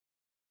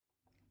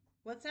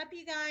What's up,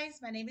 you guys?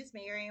 My name is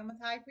Mary. I'm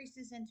with High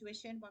Priestess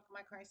Intuition. Welcome,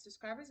 my Christ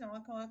subscribers, and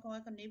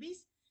welcome,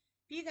 newbies.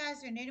 If you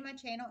guys are new to my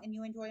channel and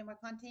you enjoy my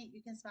content,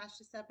 you can smash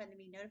this up and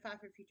be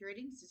notified for future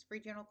readings. This is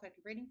free general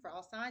collective reading for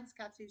all signs,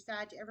 Sky to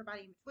side to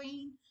everybody in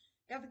between.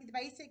 Don't forget the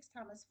basics.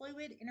 Time is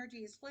fluid.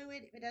 Energy is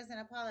fluid. If it doesn't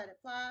apply, let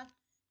it fly.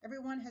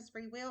 Everyone has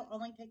free will.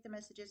 Only take the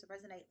messages that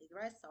resonate. Leave the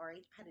rest.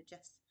 Sorry, I had to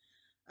just.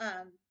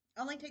 Um,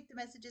 Only take the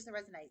messages that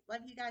resonate.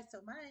 Love you guys so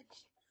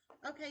much.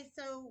 Okay,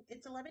 so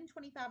it's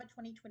 11:25 of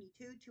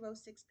 2022,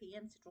 2:06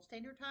 p.m. Central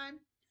Standard Time.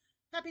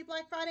 Happy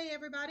Black Friday,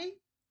 everybody.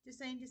 Just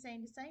saying, just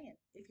saying, just saying.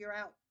 If you're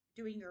out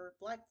doing your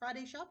Black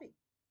Friday shopping.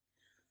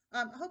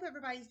 I hope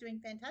everybody's doing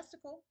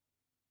fantastical.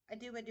 I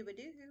do, I do, I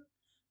do.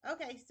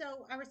 Okay,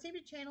 so I received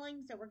a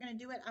channeling, so we're going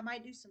to do it. I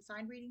might do some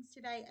sign readings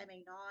today. I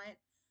may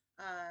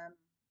not.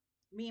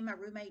 Me and my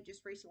roommate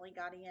just recently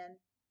got in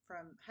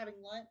from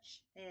having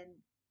lunch and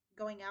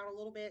going out a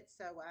little bit,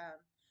 so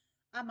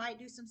I might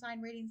do some sign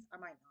readings. I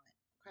might not.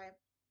 Okay.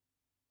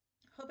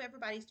 Hope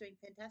everybody's doing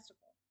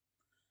fantastical.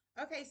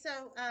 Okay,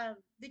 so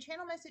the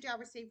channel message I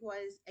received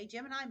was a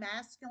Gemini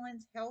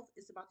masculine's health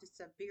is about to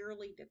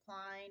severely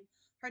decline.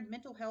 Heard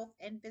mental health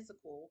and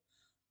physical.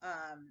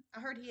 I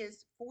heard he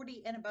is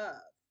 40 and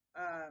above.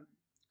 Um,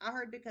 I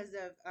heard because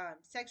of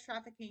sex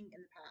trafficking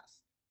in the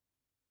past.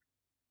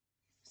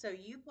 So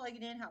you plug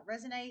it in how it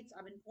resonates.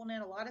 I've been pulling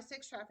in a lot of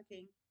sex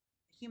trafficking,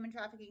 human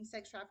trafficking,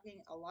 sex trafficking,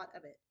 a lot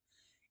of it.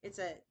 It's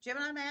a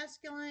Gemini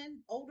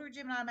masculine, older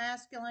Gemini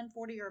masculine,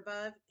 40 or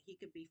above. He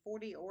could be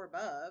 40 or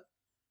above.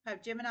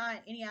 Have Gemini in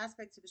any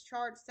aspects of his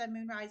chart, Sun,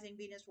 Moon, Rising,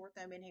 Venus, North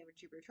Node, Inhabited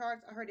Jupiter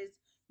charts. I heard his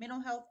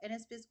mental health and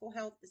his physical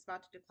health is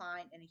about to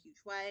decline in a huge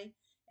way.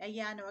 And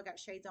yeah, I know I got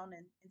shades on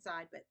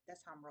inside, but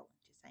that's how I'm rolling,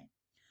 just saying.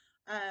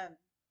 Um,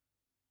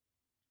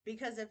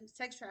 because of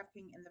sex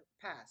trafficking in the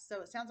past.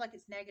 So it sounds like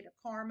it's negative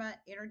karma,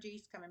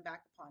 energies coming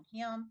back upon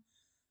him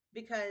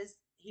because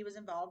he was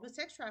involved with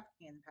sex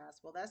trafficking in the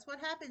past. Well, that's what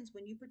happens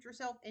when you put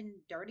yourself in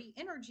dirty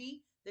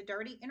energy. The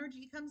dirty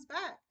energy comes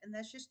back, and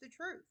that's just the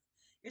truth.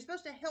 You're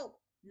supposed to help,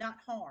 not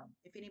harm,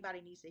 if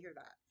anybody needs to hear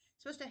that.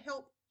 You're supposed to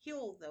help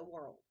heal the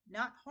world,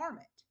 not harm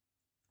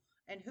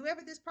it. And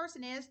whoever this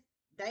person is,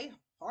 they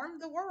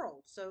harmed the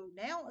world. So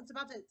now it's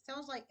about to, it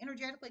sounds like,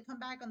 energetically come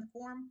back on the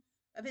form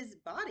of his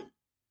body,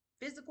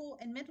 physical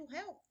and mental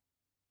health.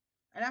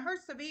 And I heard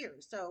severe,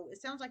 so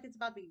it sounds like it's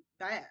about to be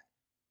bad,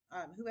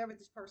 whoever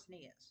this person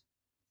is.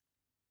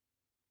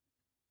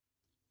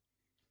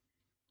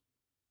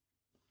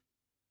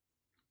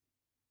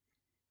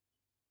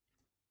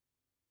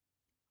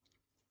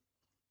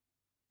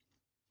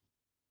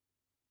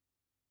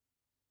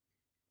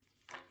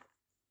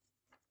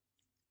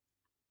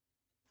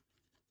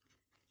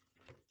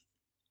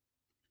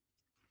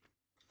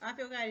 I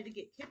feel guided to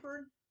get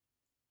Kipper.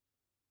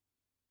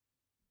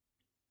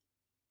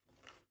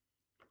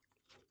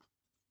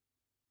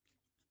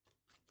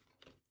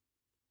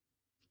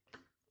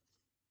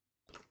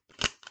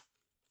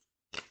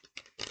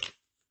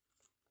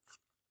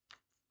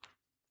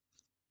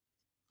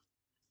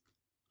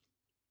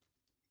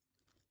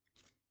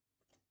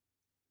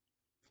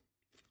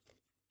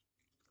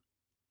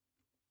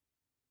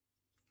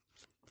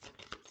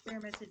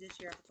 Spirit messages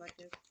here,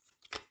 collective.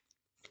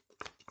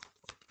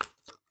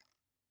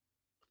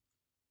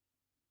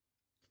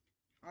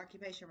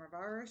 Occupation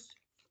reversed.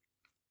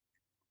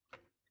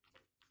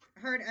 I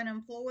heard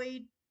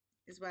unemployed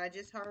is what I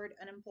just heard.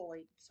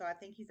 Unemployed. So I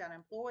think he's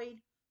unemployed,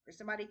 or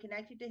somebody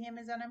connected to him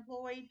is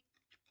unemployed.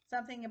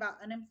 Something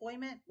about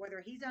unemployment,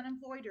 whether he's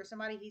unemployed or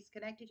somebody he's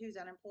connected to is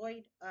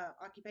unemployed.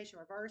 Occupation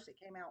reversed. It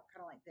came out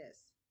kind of like this.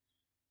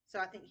 So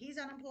I think he's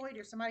unemployed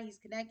or somebody he's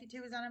connected to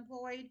is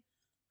unemployed.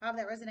 However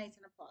that resonates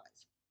and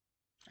applies.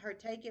 I heard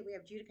take it. We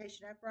have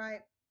adjudication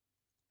upright.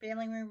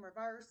 Family room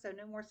reversed. So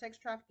no more sex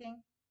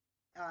trafficking.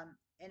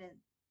 In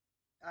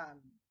um,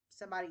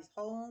 somebody's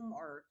home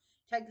or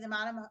take them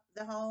out of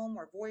the home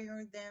or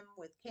voyeur them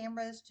with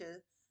cameras to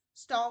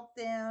stalk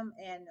them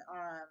and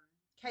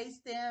case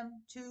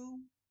them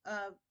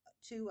uh,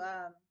 to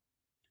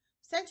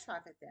sex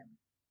traffic them.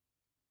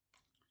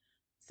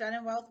 Sun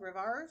and wealth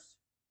reverse.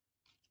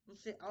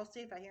 I'll see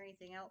if I hear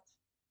anything else.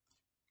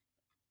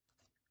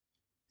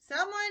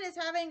 Someone is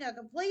having a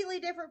completely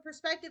different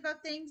perspective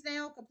of things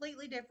now.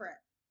 Completely different.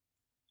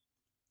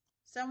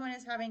 Someone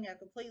is having a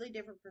completely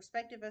different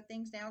perspective of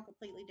things now.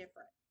 Completely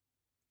different.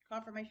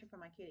 Confirmation from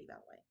my kitty, by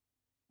the way.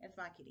 It's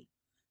my kitty.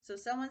 So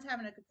someone's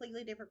having a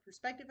completely different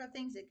perspective of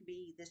things. It could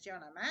be this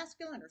Gemini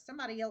masculine or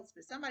somebody else,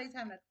 but somebody's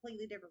having a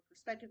completely different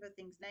perspective of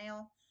things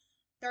now.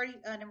 30,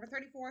 number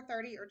 34,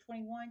 30, or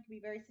 21 can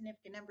be very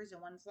significant numbers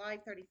in one's life.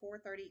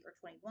 34, 30, or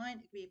 21.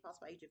 It could be a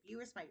possible age of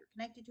viewers, somebody you're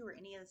connected to, or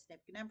any other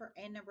significant number.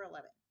 And number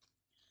 11.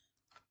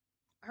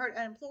 I heard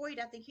unemployed.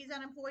 I think he's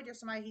unemployed, or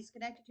somebody he's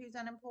connected to is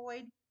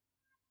unemployed.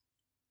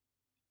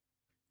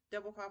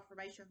 Double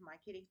confirmation from my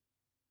kitty.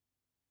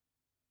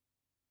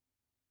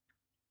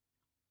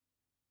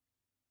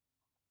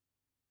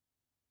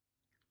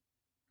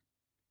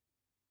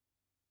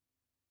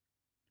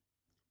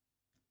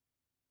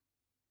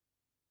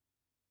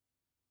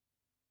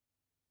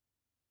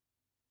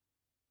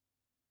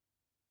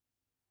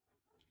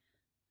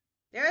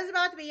 There is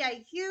about to be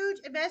a huge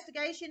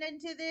investigation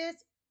into this.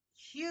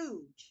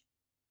 Huge.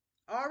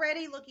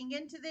 Already looking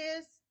into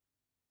this.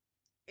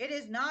 It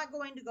is not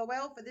going to go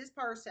well for this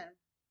person.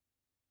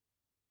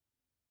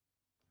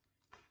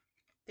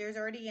 There's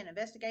already an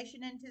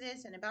investigation into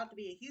this and about to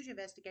be a huge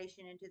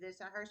investigation into this.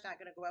 I heard it's not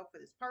going to go well for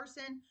this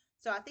person.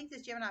 So I think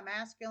this Gemini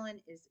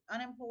masculine is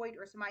unemployed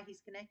or somebody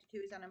he's connected to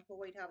is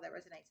unemployed, however that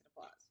resonates and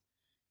applies.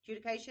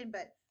 Adjudication,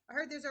 but I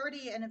heard there's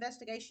already an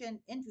investigation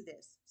into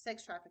this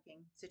sex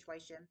trafficking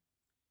situation.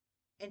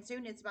 And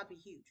soon it's about to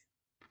be huge.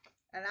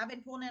 And I've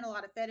been pulling in a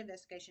lot of Fed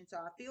investigations, so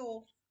I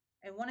feel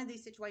in one of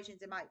these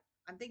situations it might,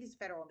 I'm thinking it's a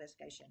federal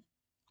investigation.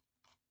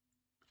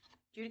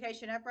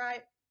 Adjudication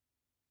upright.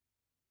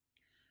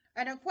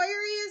 An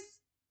Aquarius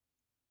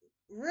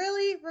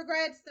really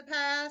regrets the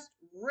past,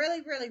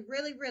 really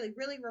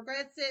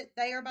regrets it.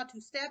 They are about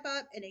to step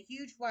up in a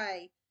huge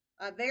way,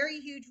 a very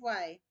huge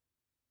way.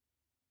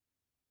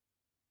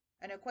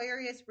 An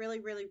Aquarius really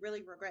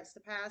regrets the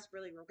past,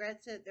 really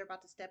regrets it. They're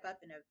about to step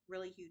up in a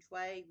really huge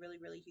way,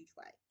 really huge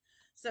way.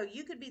 So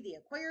you could be the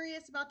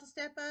Aquarius about to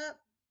step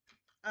up,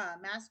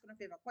 masculine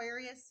of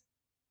Aquarius,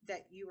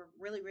 that you were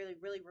really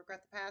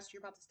regret the past.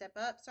 You're about to step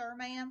up, sir,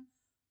 ma'am,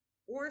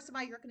 or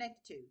somebody you're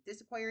connected to.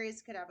 This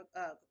Aquarius could have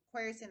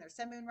Aquarius in their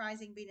Sun, Moon,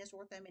 Rising, Venus,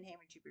 Ortho, and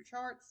Hammer, Jupiter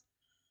charts.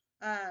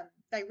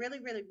 They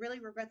really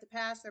regret the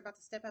past. They're about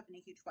to step up in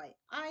a huge way.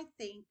 I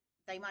think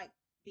they might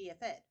be a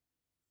Fed.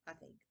 I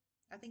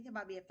think they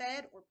might be a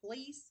Fed or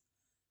police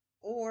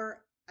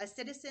or a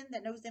citizen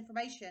that knows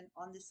information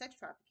on this sex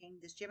trafficking,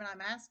 this Gemini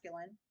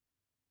masculine,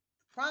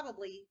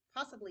 possibly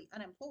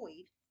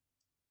unemployed,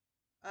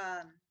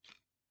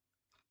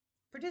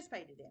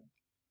 participated in.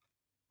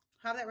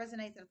 How that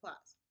resonates and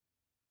applies.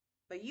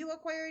 But you,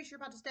 Aquarius, you're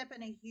about to step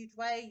in a huge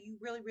way. You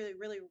really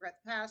regret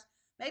the past.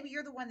 Maybe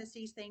you're the one that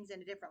sees things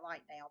in a different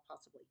light now,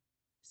 possibly.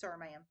 Sir,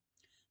 ma'am.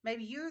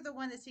 Maybe you're the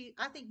one that sees,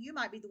 I think you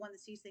might be the one that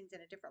sees things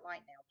in a different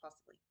light now,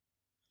 possibly.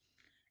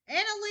 And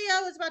a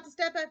Leo is about to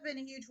step up in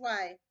a huge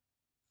way.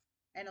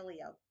 And a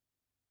Leo.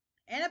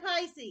 And a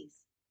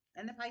Pisces.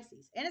 And a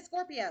Pisces. And a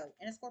Scorpio.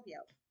 And a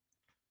Scorpio.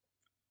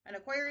 An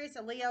Aquarius,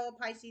 a Leo, a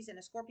Pisces, and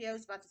a Scorpio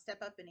is about to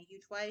step up in a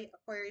huge way.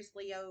 Aquarius,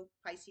 Leo,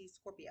 Pisces,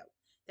 Scorpio.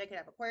 They could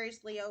have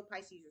Aquarius, Leo,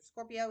 Pisces, or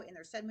Scorpio in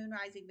their Sun, Moon,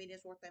 Rising,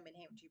 Venus, Ortho, and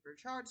Hammer, Jupiter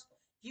charts.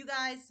 You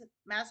guys,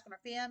 masculine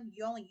or femme,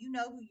 you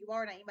know who you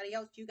are, not anybody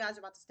else. You guys are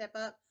about to step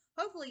up.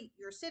 Hopefully,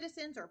 you're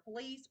citizens or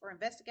police or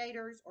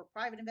investigators or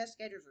private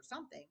investigators or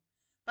something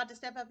about to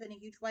step up in a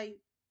huge way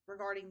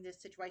regarding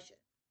this situation.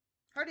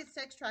 Heard it's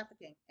sex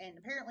trafficking, and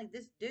apparently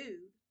this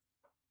dude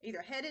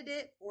either headed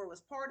it or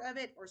was part of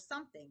it or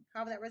something,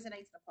 however that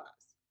resonates and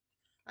applies.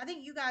 I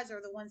think you guys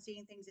are the ones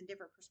seeing things in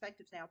different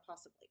perspectives now,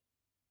 possibly.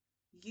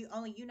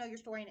 Only you know your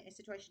story in a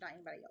situation, not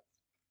anybody else.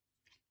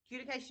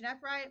 Adjudication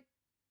upright.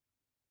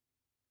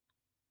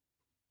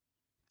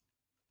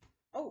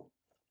 Oh,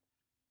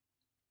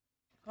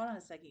 hold on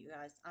a second, you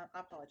guys. I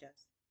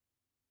apologize.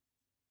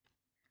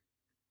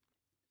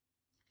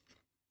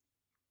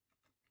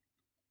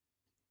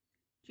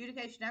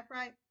 Adjudication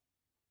upright.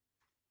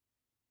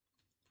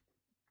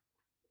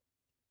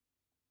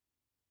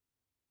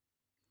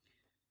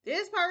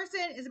 This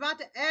person is about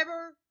to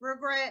ever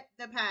regret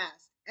the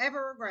past.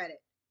 Ever regret it.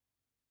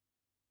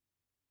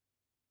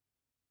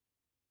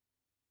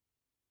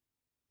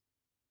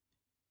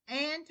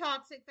 And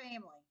toxic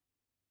family.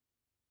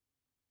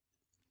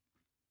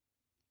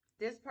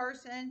 This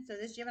person, so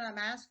this Gemini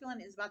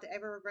masculine is about to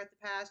ever regret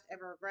the past,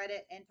 ever regret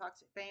it, and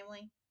toxic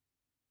family.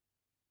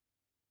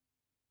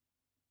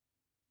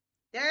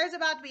 There's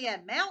about to be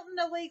a mountain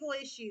of legal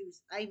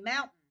issues. A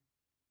mountain.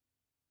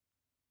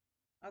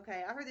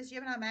 Okay, I heard this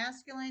Gemini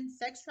masculine,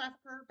 sex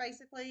trafficker,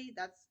 basically.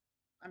 It's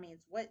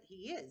what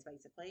he is,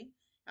 basically.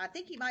 I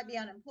think he might be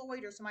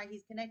unemployed or somebody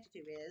he's connected to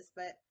is,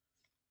 but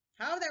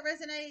however that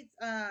resonates,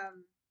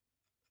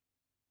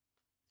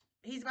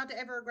 he's about to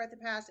ever regret the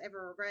past,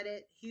 ever regret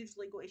it. Huge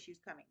legal issues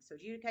coming. So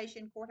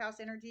adjudication, courthouse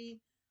energy.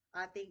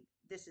 I think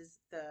this is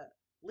the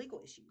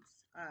legal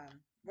issues.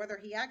 Whether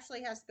he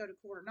actually has to go to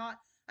court or not.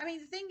 I mean,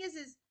 the thing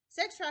is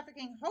sex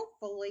trafficking,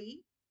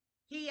 hopefully,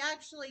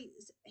 sex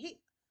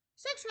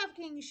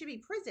trafficking should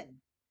be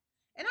prison.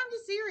 And I'm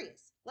just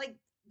serious. Like,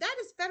 that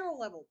is federal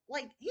level.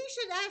 Like, he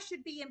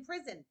should be in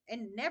prison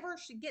and never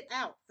should get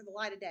out for the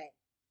light of day.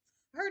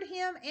 I heard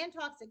him and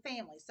toxic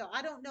family. So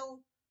I don't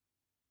know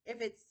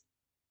if it's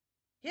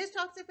his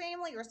toxic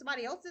family or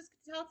somebody else's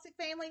toxic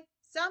family.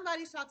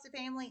 Somebody's toxic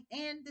family,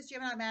 and this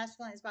Gemini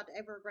masculine is about to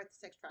ever regret the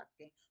sex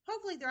trafficking.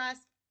 Hopefully the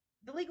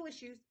legal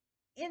issues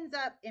ends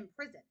up in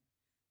prison.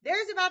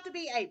 There's about to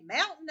be a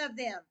mountain of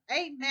them.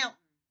 A mountain.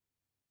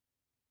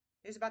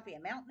 There's about to be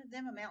a mountain of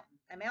them, a mountain.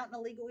 A mountain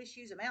of legal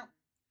issues, a mountain.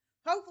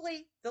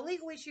 Hopefully, the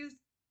legal issues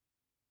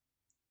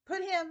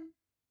put him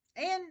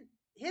and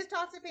his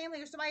toxic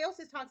family or somebody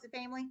else's toxic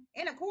family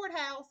in a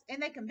courthouse and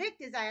they convict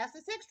his ass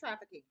of sex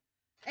trafficking.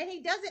 And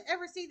he doesn't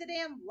ever see the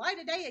damn light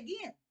of day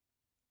again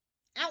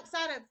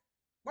outside of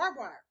barbed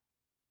wire.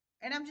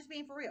 And I'm just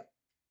being for real.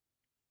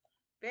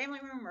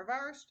 Family room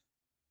reversed.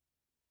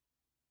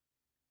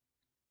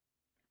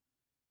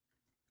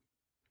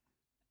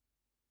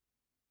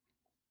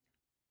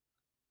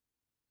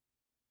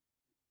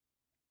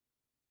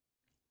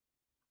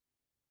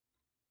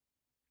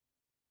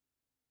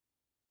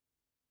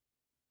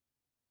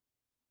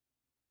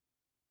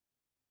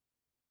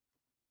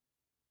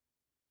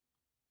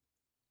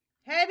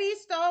 Heavy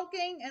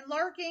stalking and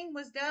lurking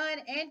was done,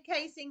 and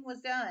casing was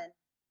done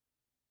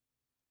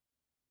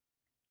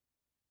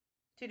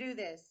to do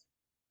this.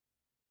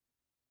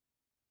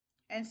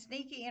 And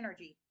sneaky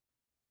energy.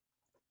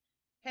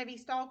 Heavy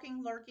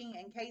stalking, lurking,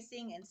 and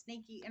casing and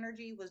sneaky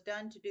energy was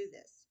done to do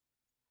this.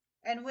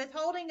 And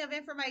withholding of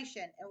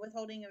information and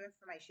withholding of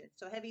information.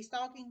 So heavy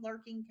stalking,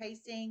 lurking,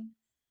 casing,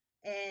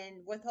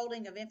 and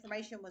withholding of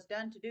information was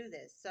done to do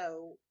this.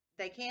 So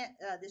they can't,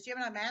 this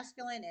Gemini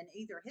masculine and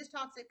either his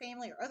toxic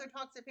family or other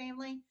toxic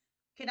family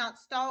cannot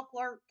stalk,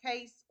 lurk,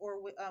 case, or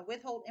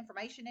withhold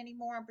information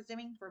anymore. I'm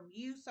presuming from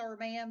you, sir,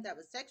 ma'am, that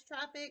was sex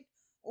trafficked,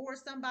 or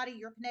somebody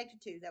you're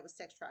connected to that was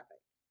sex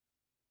trafficked.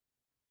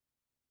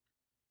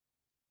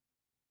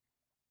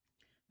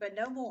 But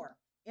no more.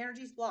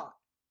 Energy's blocked.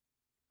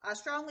 I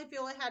strongly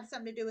feel it had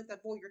something to do with the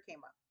voyeur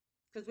camera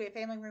because we have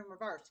family room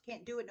reversed.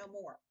 Can't do it no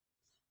more.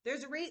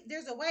 There's a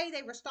way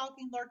they were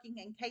stalking, lurking,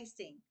 and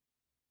casing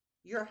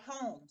your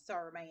home,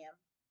 sir, ma'am,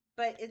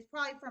 but it's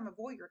probably from a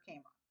voyeur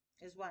camera,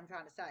 is what I'm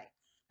trying to say.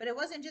 But it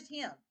wasn't just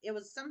him; it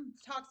was some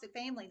toxic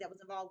family that was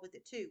involved with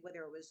it too.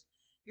 Whether it was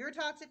your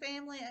toxic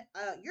family,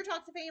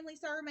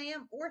 sir,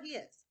 ma'am, or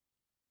his.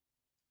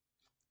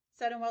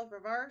 Sudden wealth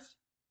reversed.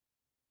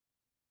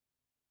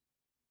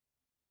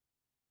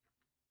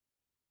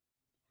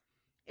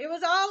 It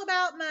was all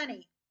about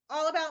money,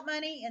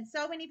 and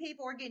so many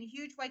people are getting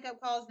huge wake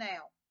up calls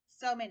now.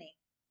 So many.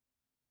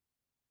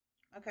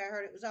 Okay, I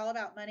heard it was all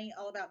about money,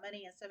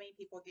 and so many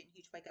people are getting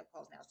huge wake up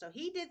calls now. So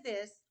he did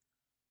this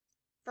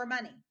for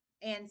money,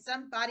 and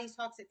somebody's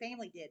toxic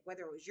family did.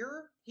 Whether it was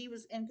he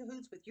was in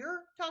cahoots with your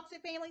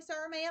toxic family,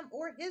 sir, ma'am,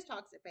 or his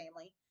toxic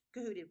family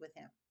cahooted with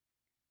him.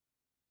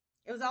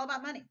 It was all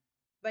about money,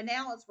 but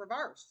now it's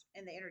reversed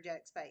in the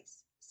energetic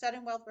space.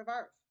 Sudden wealth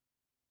reversed.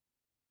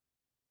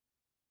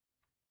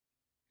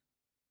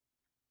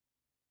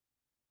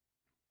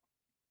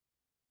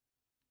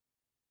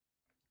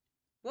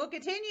 We'll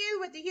continue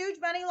with the huge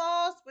money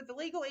loss with the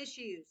legal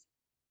issues.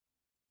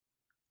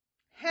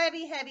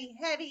 Heavy, heavy,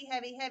 heavy,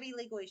 heavy, heavy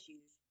legal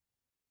issues.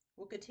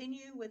 We'll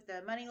continue with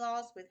the money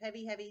loss with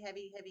heavy, heavy,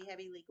 heavy, heavy,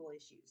 heavy legal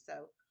issues.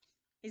 So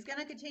he's going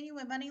to continue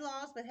with money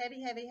loss with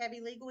heavy, heavy, heavy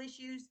legal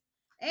issues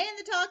and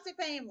the toxic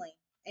family.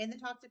 And the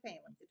toxic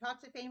family. The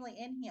toxic family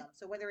and him.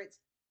 So whether it's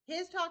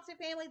his toxic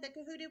family that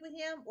cahooted with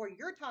him or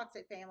your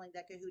toxic family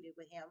that cahooted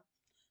with him,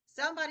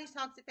 somebody's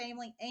toxic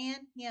family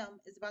and him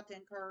is about to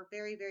incur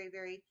very, very,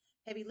 very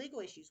heavy legal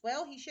issues.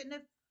 Well, he shouldn't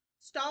have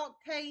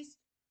stalked, cased,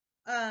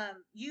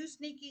 used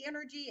sneaky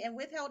energy, and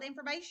withheld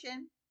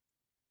information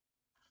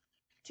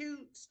to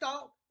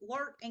stalk,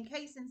 lurk, and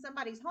case in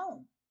somebody's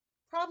home,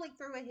 probably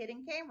through a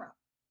hidden camera.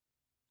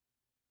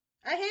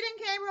 A hidden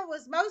camera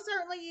was most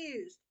certainly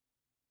used.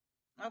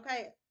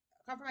 Okay,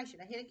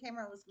 confirmation. A hidden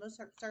camera was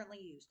most certainly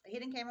used. A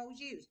hidden camera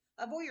was used.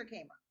 A voyeur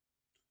camera.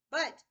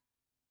 But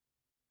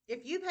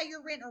if you pay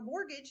your rent or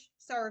mortgage,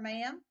 sir or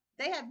ma'am,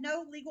 they have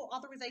no legal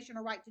authorization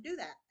or right to do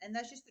that. And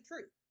that's just the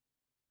truth.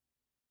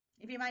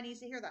 If anybody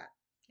needs to hear that.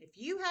 If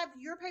you have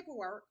your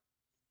paperwork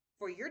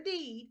for your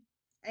deed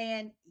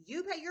and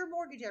you pay your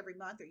mortgage every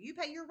month or you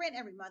pay your rent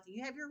every month and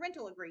you have your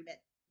rental agreement,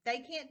 they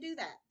can't do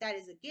that. That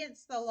is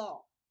against the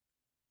law.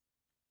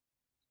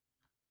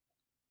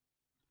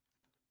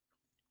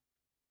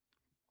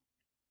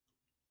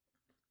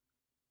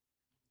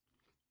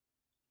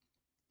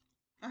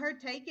 I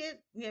heard take it.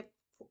 We have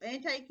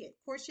and take it.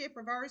 Courtship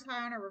reverse,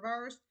 high honor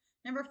reverse.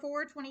 Number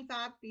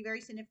 425 could be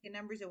very significant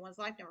numbers in one's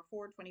life. Number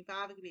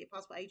 425, it could be a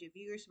possible age of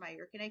viewer, somebody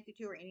you're connected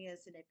to, or any other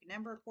significant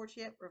number.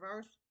 Courtship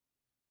reverse.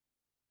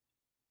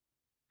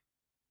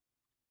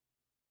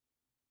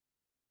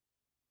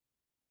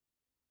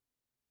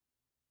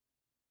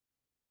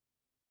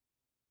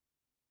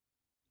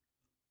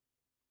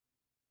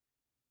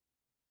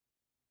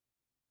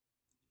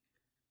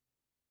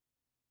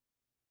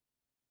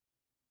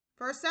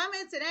 For some,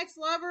 it's an ex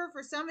lover.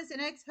 For some, it's an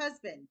ex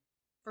husband.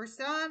 For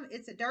some,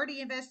 it's a dirty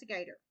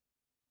investigator.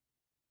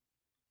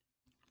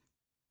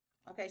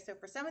 Okay, so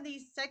for some of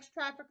these sex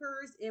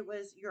traffickers, it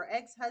was your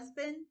ex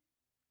husband,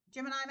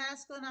 Gemini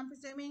masculine, I'm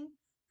presuming.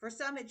 For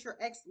some, it's your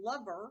ex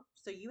lover.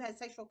 So you had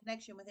sexual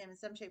connection with him in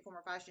some shape, form,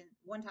 or fashion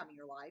one time in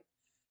your life.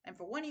 And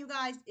for one of you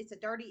guys, it's a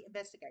dirty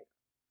investigator.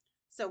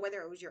 So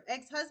whether it was your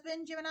ex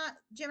husband,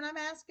 Gemini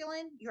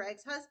masculine, your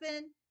ex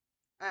husband,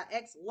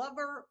 ex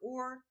lover,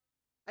 or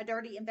a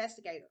dirty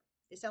investigator.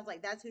 It sounds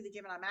like that's who the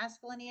Gemini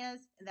masculine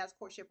is, and that's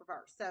courtship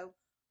reverse. So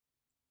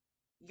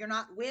you're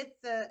not with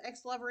the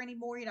ex lover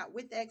anymore. You're not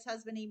with the ex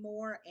husband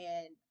anymore.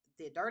 And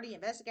the dirty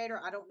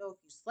investigator, I don't know if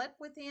you slept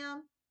with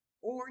him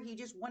or he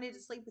just wanted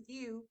to sleep with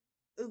you,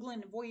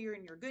 oogling and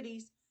voyeuring your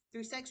goodies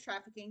through sex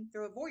trafficking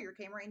through a voyeur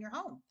camera in your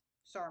home.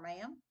 Sorry,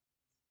 ma'am.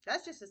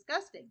 That's just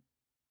disgusting.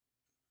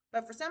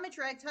 But for some, it's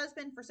your ex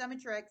husband. For some,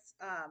 it's your ex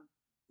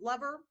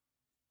lover,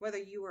 whether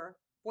you were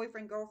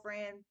boyfriend,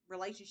 girlfriend,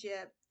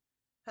 relationship,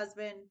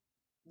 husband,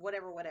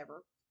 whatever,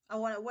 whatever. I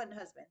want it wasn't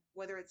husband,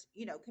 whether it's,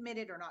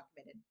 committed or not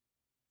committed,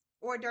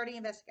 or a dirty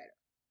investigator.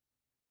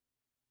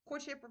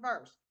 Courtship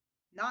reversed.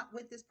 Not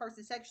with this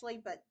person sexually,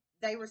 but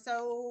they were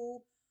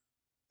so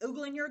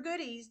oogling your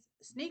goodies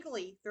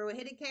sneakily through a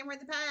hidden camera in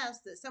the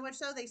past, that so much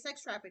so they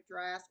sex trafficked your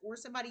ass or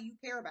somebody you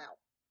care about,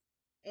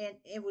 and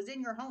it was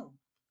in your home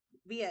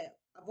via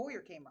a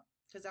voyeur camera,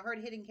 because I heard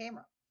hidden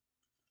camera.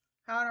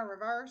 How on a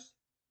reverse?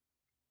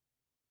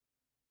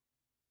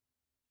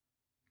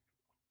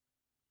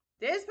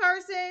 This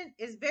person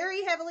is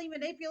very heavily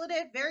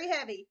manipulative, very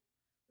heavy,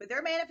 but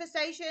their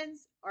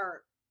manifestations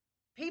are,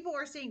 people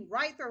are seeing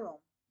right through them.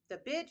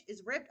 The bitch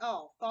is ripped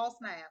off, false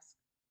mask.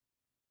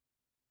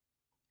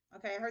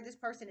 Okay, I heard this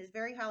person is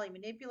very highly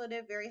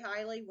manipulative, very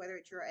highly, whether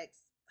it's your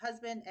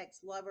ex-husband,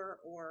 ex-lover,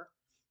 or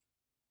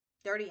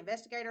dirty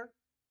investigator,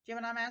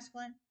 Gemini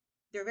masculine.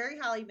 They're very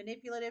highly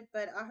manipulative,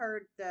 but I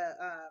heard the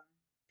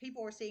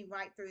people are seeing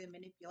right through the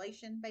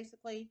manipulation,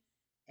 basically,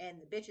 and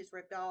the bitch is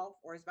ripped off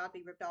or is about to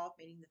be ripped off,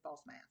 meaning the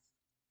false mask.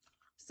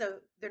 So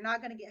they're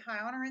not going to get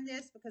high honor in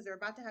this because they're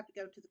about to have to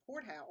go to the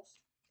courthouse,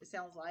 it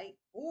sounds like.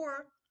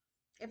 Or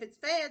if it's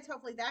feds,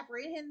 hopefully they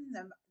apprehend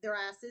them, their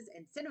asses,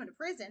 and send them to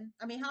prison.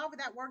 I mean, however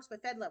that works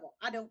with fed level,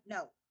 I don't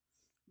know.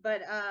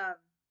 But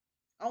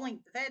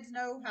only the feds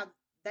know how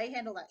they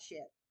handle that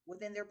shit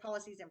within their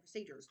policies and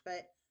procedures.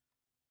 But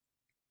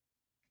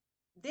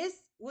this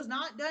was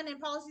not done in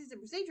policies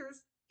and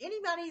procedures.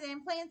 Anybody that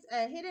implants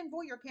a hidden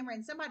voyeur camera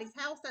in somebody's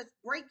house, that's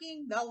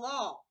breaking the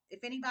law.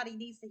 If anybody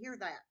needs to hear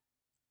that.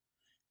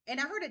 And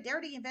I heard a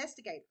dirty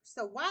investigator.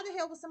 So why the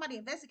hell was somebody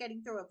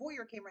investigating through a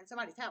voyeur camera in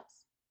somebody's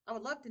house? I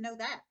would love to know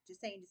that.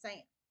 Just saying, just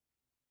saying.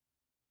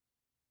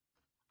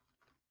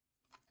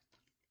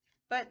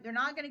 But they're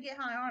not going to get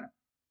high honor.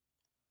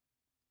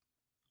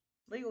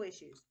 Legal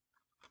issues.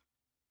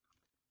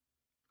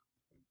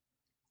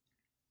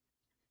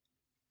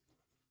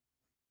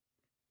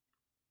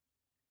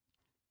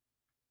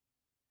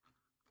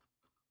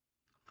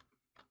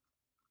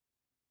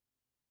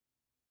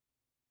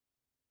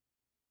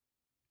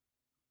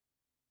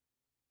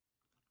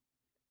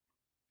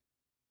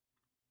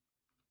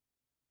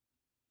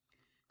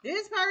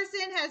 This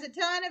person has a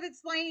ton of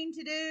explaining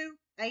to do.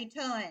 A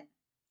ton.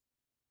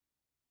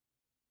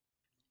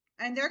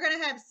 And they're going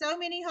to have so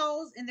many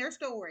holes in their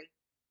story.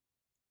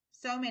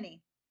 So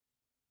many.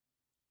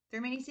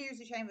 Through many series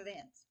of chain of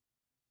events.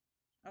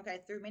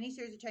 Okay, through many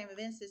series of chain of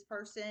events, this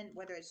person,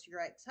 whether it's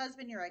your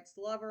ex-husband, your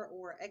ex-lover,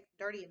 or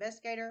dirty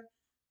investigator,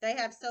 they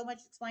have so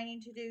much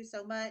explaining to do,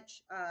 so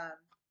much,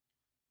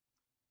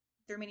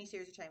 through many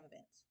series of chain of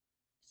events.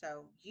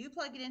 So you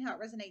plug it in how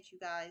it resonates, you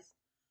guys.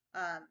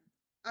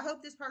 I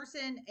hope this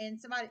person and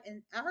somebody,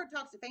 and I heard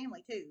toxic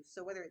family too.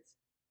 So whether it's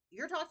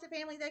your toxic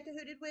family they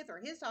cahooted with or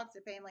his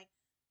toxic family,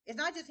 it's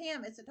not just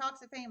him, it's a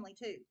toxic family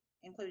too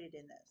included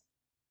in this.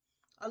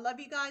 I love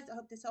you guys. I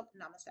hope this helped.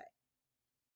 Namaste.